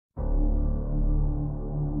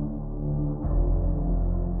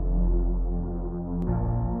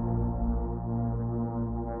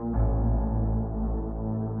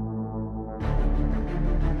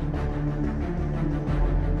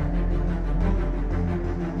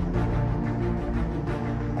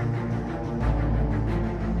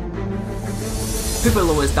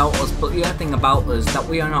People always doubt us, but the other thing about us that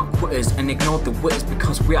we are not quitters and ignore the witters,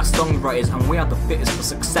 because we are songwriters and we are the fittest for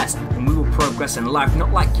success, and we will progress in life,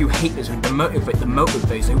 not like you haters who demotivate the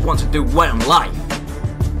motivators who want to do well in life.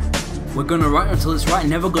 We're gonna write until it's right,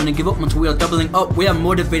 never gonna give up until we are doubling up. We are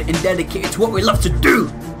motivated and dedicated to what we love to do.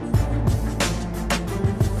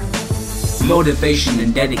 Motivation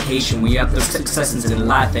and dedication, we have the successes in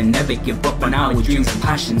life and never give up on our dreams and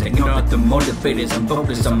passions. Ignore the motivators and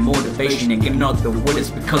focus on motivation. Ignore the winners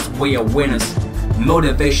because we are winners.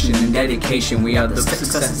 Motivation and dedication, we are the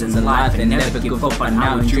successes in life and never give up on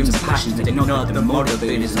our dreams and passions. Ignore the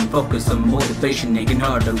motivators and focus on motivation.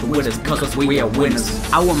 Ignore the winners because we are winners.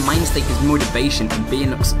 Our mind state is motivation and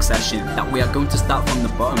being of succession, that we are going to start from the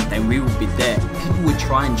bottom, then we will be there. People will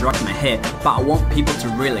try and drag my hair, but I want people to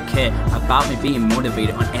really care about me being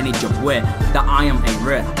motivated on any job where that I am a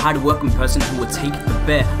rare, hard-working person who will take the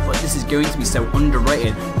bear. But this is going to be so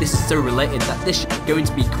underrated, this is so related that this shit is going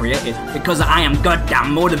to be created because I am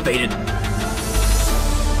goddamn motivated.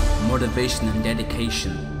 Motivation and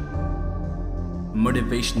dedication.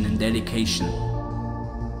 Motivation and dedication.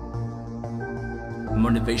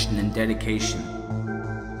 Motivation and dedication.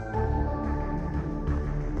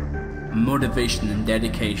 Motivation and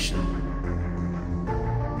dedication.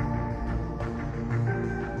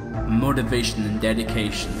 Motivation and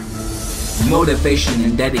dedication. Motivation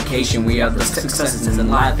and dedication, we are the successes in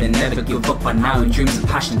life and never give up on our dreams and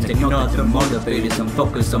passions. Ignore the motivators and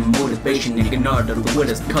focus on motivation. Ignore the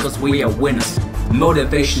winners because we are winners.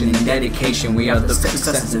 Motivation and dedication, we are the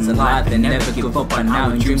successes in life and never give up on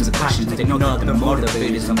our dreams and passions. Ignore the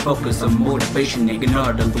motivators and focus on motivation.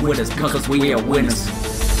 Ignore the winners because we are winners.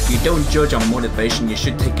 You don't judge on motivation, you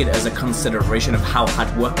should take it as a consideration of how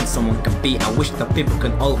hardworking someone can be. I wish that people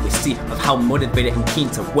can always see of how motivated and keen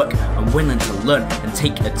to work and willing to learn and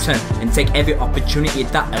take a turn and take every opportunity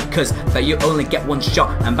that occurs, that you only get one shot,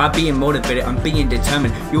 and by being motivated and being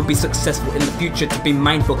determined, you'll be successful in the future. To be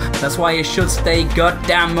mindful, that's why you should stay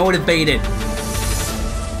goddamn motivated.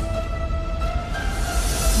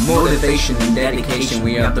 Motivation and dedication,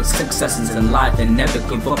 we are the successes in life and never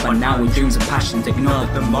give up on our dreams and passions. Ignore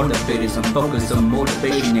the motivators and focus on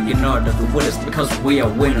motivation. Ignore the winners because we are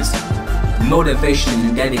winners. Motivation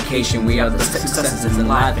and dedication, we are the successes in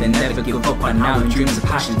life and never give up on our dreams and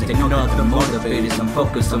passions. Ignore the motivators and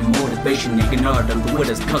focus on motivation. Ignore the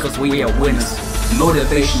winners because we are winners.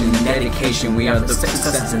 Motivation and dedication, we are the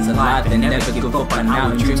successes in life and never give up on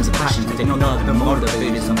our dreams and passions. Ignore the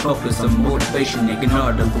motivators and focus on motivation.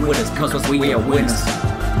 Ignore the winners because we are winners.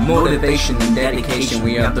 Motivation and dedication,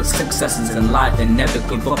 we are the successes in life and never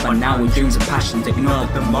give up on our dreams and passions. Ignore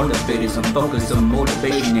the motivators and focus on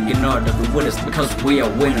motivation. Ignore the winners because we are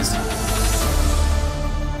winners.